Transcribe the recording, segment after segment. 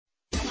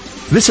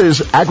This is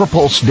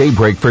AgriPulse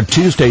Daybreak for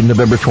Tuesday,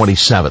 November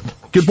 27th.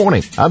 Good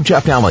morning. I'm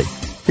Jeff Alley.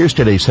 Here's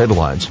today's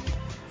headlines.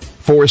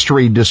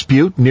 Forestry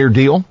dispute near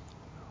deal.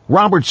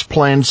 Roberts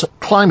plans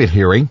climate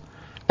hearing,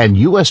 and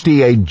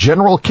USDA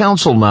General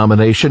Counsel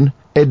nomination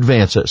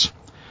advances.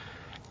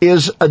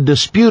 Is a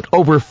dispute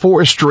over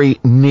forestry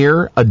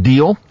near a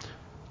deal?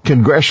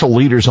 Congressional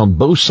leaders on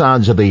both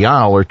sides of the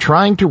aisle are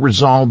trying to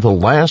resolve the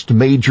last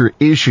major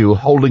issue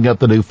holding up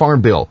the new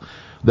farm bill.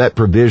 That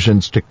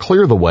provisions to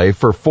clear the way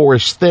for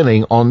forest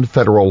thinning on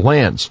federal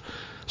lands.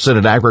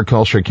 Senate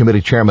Agriculture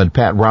Committee Chairman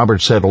Pat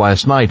Roberts said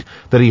last night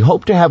that he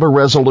hoped to have a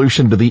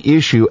resolution to the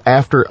issue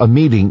after a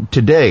meeting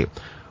today.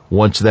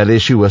 Once that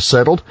issue is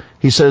settled,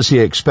 he says he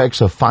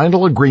expects a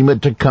final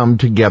agreement to come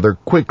together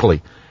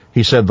quickly.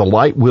 He said the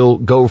light will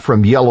go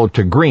from yellow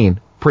to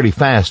green pretty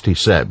fast, he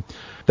said.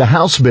 The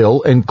House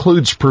bill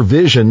includes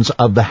provisions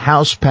of the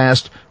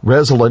House-passed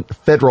Resilient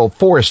Federal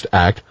Forest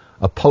Act,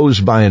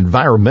 opposed by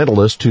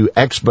environmentalists to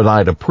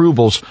expedite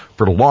approvals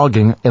for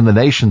logging in the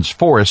nation's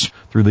forests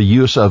through the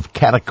use of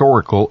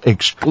categorical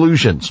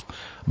exclusions.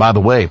 By the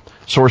way,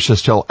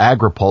 sources tell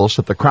AgriPulse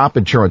that the crop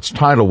insurance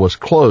title was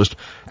closed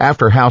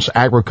after House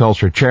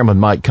Agriculture Chairman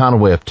Mike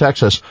Conaway of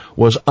Texas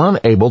was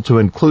unable to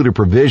include a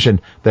provision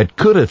that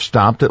could have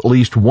stopped at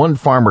least one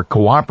farmer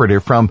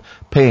cooperative from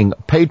paying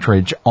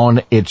patronage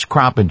on its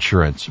crop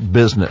insurance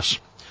business.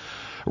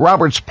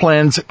 Roberts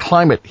plans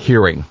climate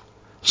hearing.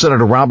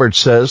 Senator Roberts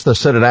says the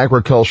Senate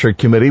Agriculture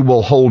Committee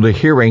will hold a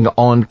hearing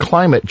on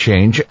climate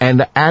change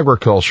and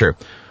agriculture.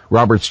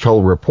 Roberts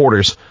told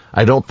reporters,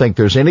 "I don't think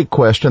there's any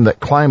question that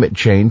climate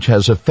change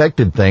has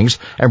affected things,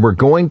 and we're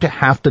going to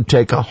have to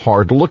take a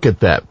hard look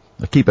at that."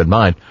 Now, keep in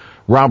mind,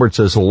 Roberts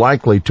is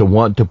likely to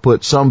want to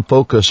put some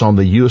focus on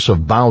the use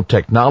of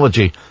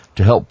biotechnology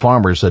to help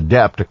farmers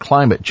adapt to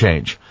climate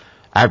change.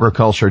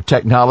 Agriculture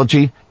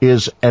technology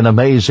is an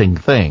amazing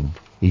thing,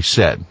 he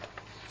said.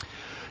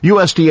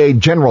 USDA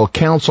General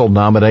Counsel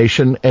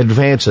nomination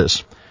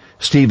advances.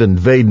 Stephen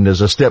Vaden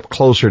is a step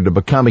closer to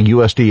becoming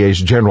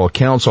USDA's General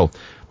Counsel.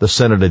 The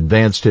Senate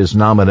advanced his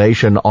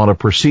nomination on a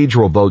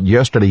procedural vote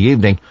yesterday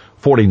evening,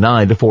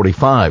 49 to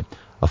 45.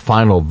 A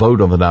final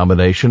vote on the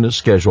nomination is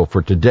scheduled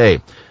for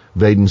today.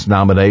 Vaden's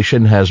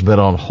nomination has been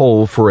on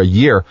hold for a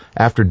year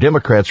after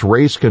Democrats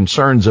raised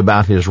concerns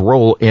about his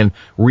role in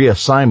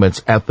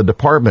reassignments at the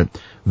department.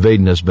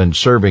 Vaden has been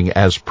serving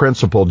as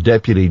Principal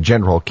Deputy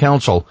General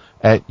Counsel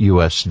at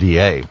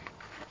USDA.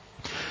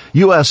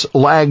 U.S.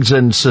 lags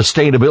in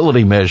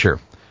sustainability measure.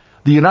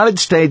 The United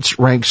States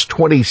ranks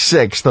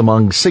 26th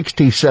among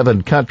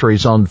 67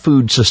 countries on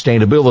food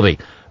sustainability.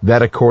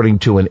 That according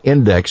to an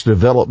index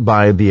developed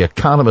by the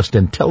Economist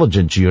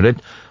Intelligence Unit,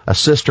 a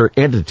sister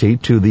entity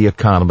to The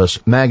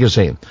Economist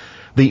magazine.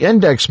 The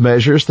index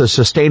measures the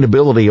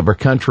sustainability of our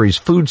country's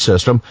food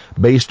system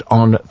based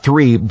on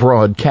three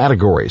broad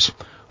categories: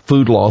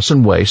 food loss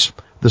and waste,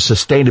 the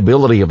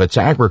sustainability of its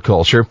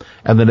agriculture,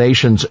 and the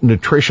nation's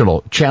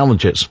nutritional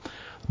challenges.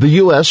 The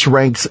U.S.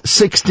 ranks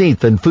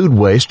 16th in food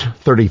waste,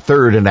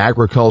 33rd in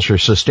agriculture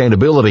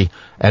sustainability,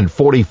 and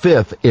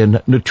 45th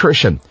in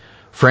nutrition.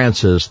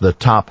 France is the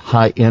top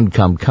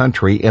high-income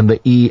country in the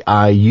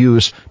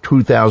EIU's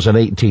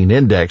 2018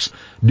 index,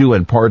 due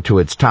in part to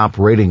its top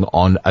rating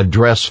on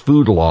address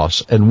food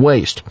loss and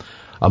waste.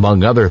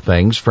 Among other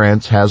things,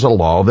 France has a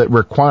law that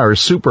requires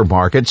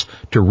supermarkets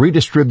to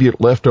redistribute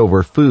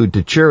leftover food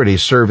to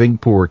charities serving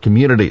poor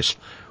communities.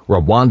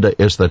 Rwanda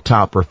is the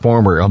top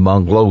performer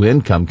among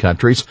low-income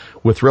countries,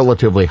 with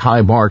relatively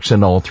high marks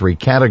in all three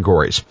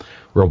categories.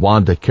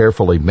 Rwanda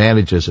carefully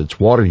manages its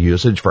water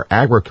usage for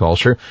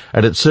agriculture,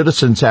 and its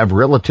citizens have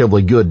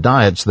relatively good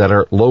diets that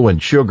are low in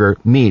sugar,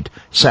 meat,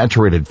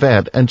 saturated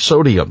fat, and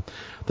sodium.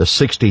 The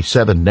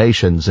 67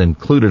 nations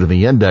included in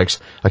the index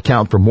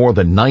account for more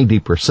than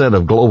 90%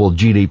 of global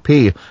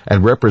GDP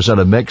and represent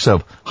a mix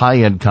of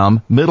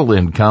high-income,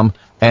 middle-income,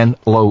 and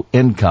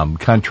low-income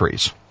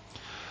countries.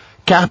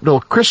 Capitol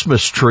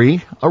Christmas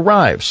tree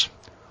arrives.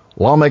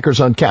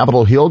 Lawmakers on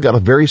Capitol Hill got a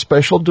very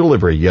special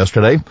delivery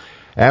yesterday.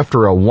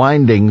 After a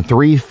winding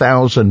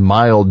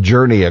 3,000-mile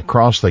journey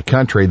across the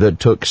country that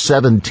took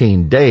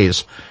 17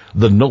 days,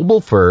 the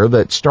noble fir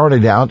that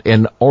started out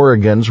in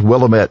Oregon's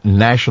Willamette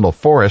National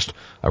Forest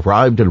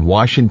arrived in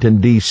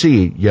Washington,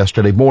 D.C.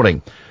 yesterday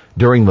morning.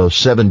 During those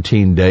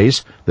 17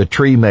 days, the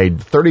tree made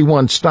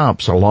 31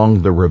 stops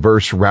along the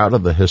reverse route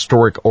of the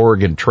historic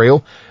Oregon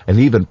Trail and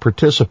even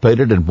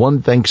participated in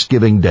one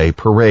Thanksgiving Day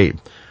parade.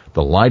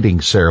 The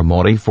lighting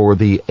ceremony for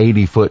the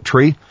 80-foot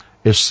tree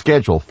is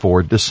scheduled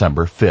for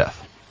December 5th.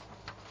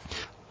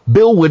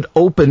 Bill would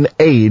open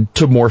aid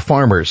to more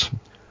farmers.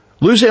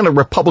 Louisiana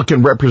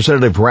Republican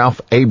Representative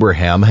Ralph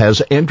Abraham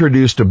has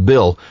introduced a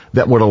bill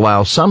that would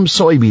allow some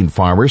soybean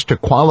farmers to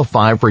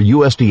qualify for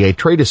USDA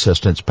trade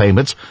assistance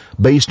payments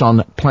based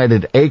on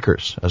planted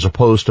acres, as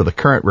opposed to the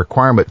current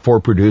requirement for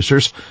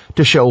producers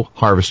to show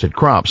harvested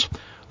crops.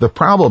 The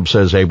problem,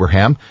 says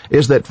Abraham,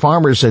 is that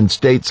farmers in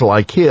states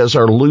like his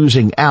are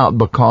losing out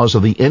because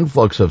of the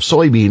influx of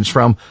soybeans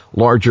from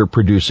larger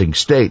producing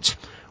states.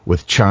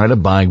 with China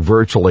buying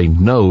virtually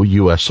no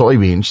U.S.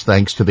 soybeans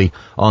thanks to the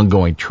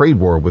ongoing trade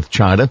war with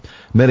China.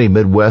 Many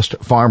Midwest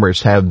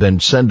farmers have been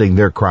sending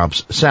their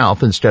crops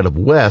south instead of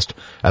west,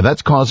 and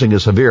that's causing a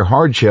severe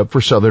hardship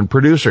for southern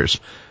producers.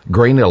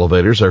 Grain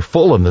elevators are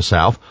full in the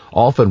south,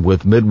 often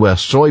with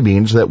Midwest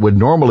soybeans that would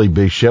normally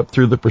be shipped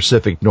through the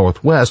Pacific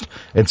Northwest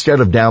instead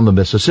of down the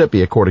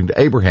Mississippi, according to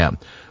Abraham.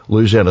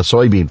 Louisiana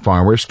soybean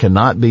farmers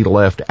cannot be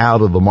left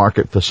out of the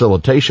market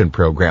facilitation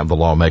program, the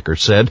lawmaker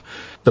said.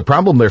 The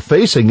problem they're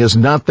facing is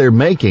not their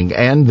making,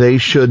 and they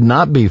should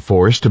not be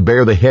forced to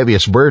bear the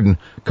heaviest burden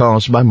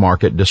caused by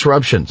market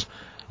disruptions.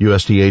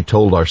 USDA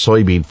told our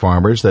soybean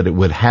farmers that it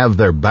would have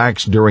their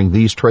backs during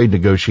these trade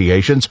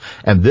negotiations,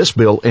 and this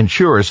bill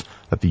ensures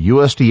that the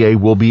USDA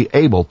will be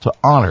able to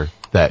honor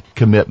that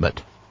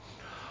commitment.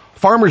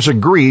 Farmers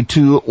agree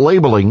to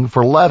labeling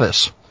for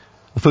lettuce.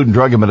 The Food and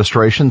Drug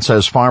Administration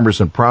says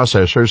farmers and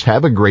processors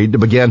have agreed to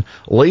begin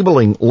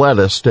labeling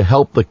lettuce to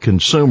help the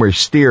consumer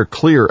steer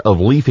clear of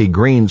leafy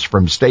greens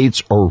from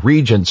states or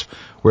regions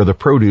where the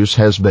produce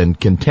has been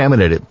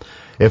contaminated.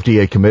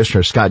 FDA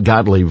Commissioner Scott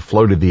Gottlieb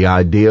floated the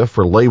idea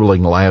for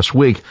labeling last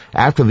week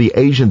after the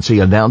agency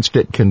announced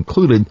it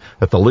concluded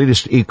that the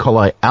latest E.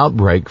 coli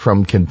outbreak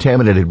from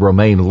contaminated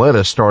romaine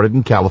lettuce started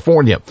in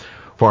California.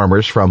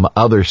 Farmers from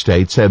other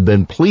states have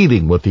been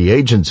pleading with the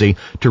agency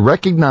to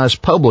recognize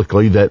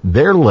publicly that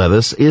their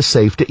lettuce is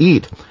safe to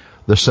eat.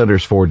 The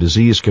Centers for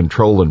Disease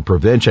Control and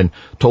Prevention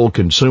told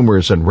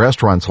consumers and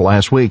restaurants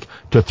last week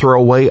to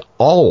throw away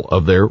all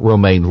of their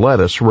romaine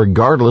lettuce,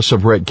 regardless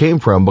of where it came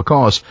from,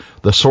 because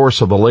the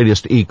source of the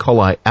latest E.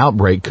 coli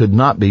outbreak could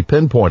not be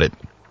pinpointed.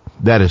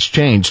 That has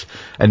changed,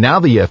 and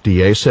now the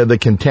FDA said the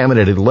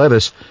contaminated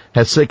lettuce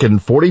has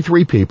sickened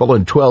 43 people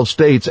in 12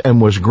 states and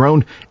was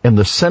grown in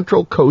the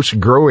Central Coast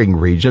growing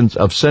regions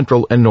of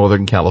Central and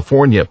Northern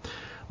California.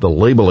 The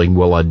labeling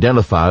will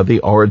identify the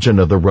origin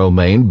of the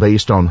romaine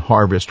based on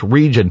harvest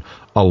region,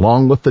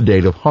 along with the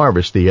date of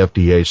harvest, the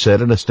FDA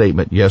said in a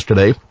statement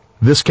yesterday.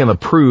 This can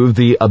improve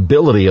the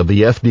ability of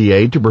the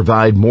FDA to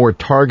provide more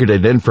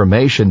targeted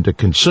information to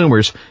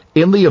consumers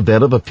in the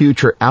event of a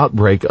future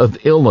outbreak of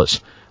illness.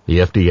 The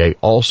FDA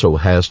also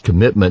has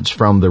commitments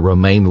from the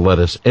romaine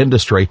lettuce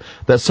industry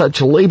that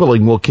such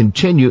labeling will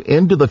continue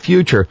into the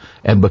future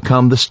and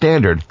become the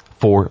standard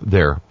for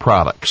their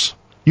products.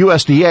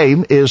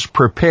 USDA is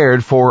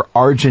prepared for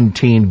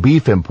Argentine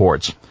beef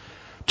imports.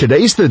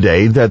 Today's the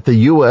day that the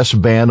U.S.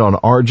 ban on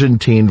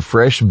Argentine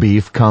fresh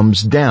beef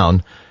comes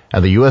down,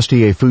 and the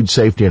USDA Food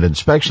Safety and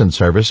Inspection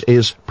Service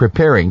is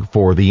preparing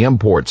for the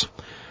imports.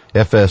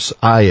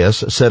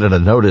 FSIS said in a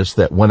notice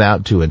that went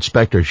out to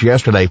inspectors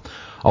yesterday,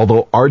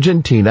 although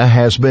Argentina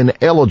has been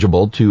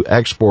eligible to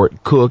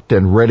export cooked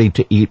and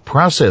ready-to-eat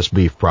processed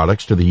beef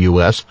products to the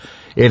U.S.,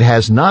 it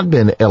has not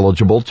been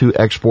eligible to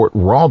export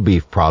raw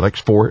beef products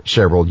for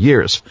several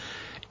years.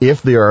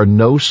 If there are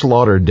no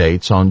slaughter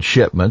dates on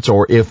shipments,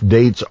 or if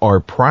dates are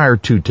prior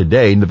to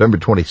today, November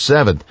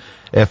 27th,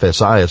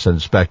 FSIS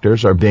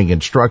inspectors are being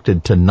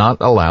instructed to not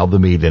allow the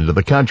meat into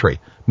the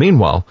country.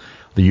 Meanwhile,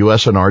 the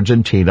U.S. and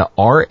Argentina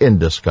are in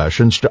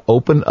discussions to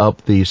open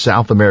up the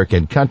South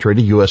American country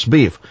to U.S.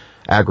 beef.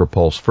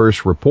 AgriPulse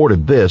first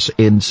reported this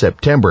in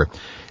September.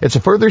 It's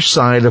a further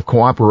sign of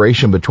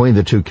cooperation between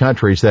the two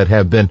countries that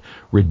have been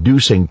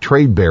reducing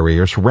trade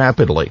barriers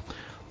rapidly.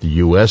 The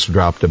U.S.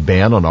 dropped a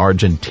ban on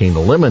Argentine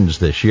lemons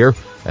this year,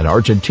 and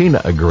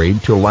Argentina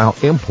agreed to allow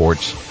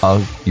imports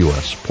of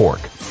U.S. pork.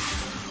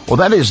 Well,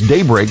 that is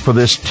Daybreak for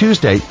this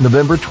Tuesday,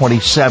 November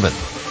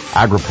 27th.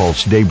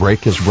 AgriPulse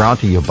Daybreak is brought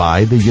to you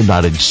by the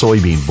United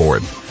Soybean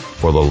Board.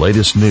 For the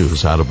latest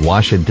news out of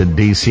Washington,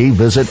 D.C.,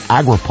 visit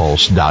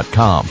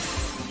agripulse.com.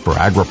 For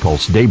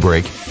AgriPulse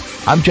Daybreak,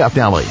 I'm Jeff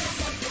Daly.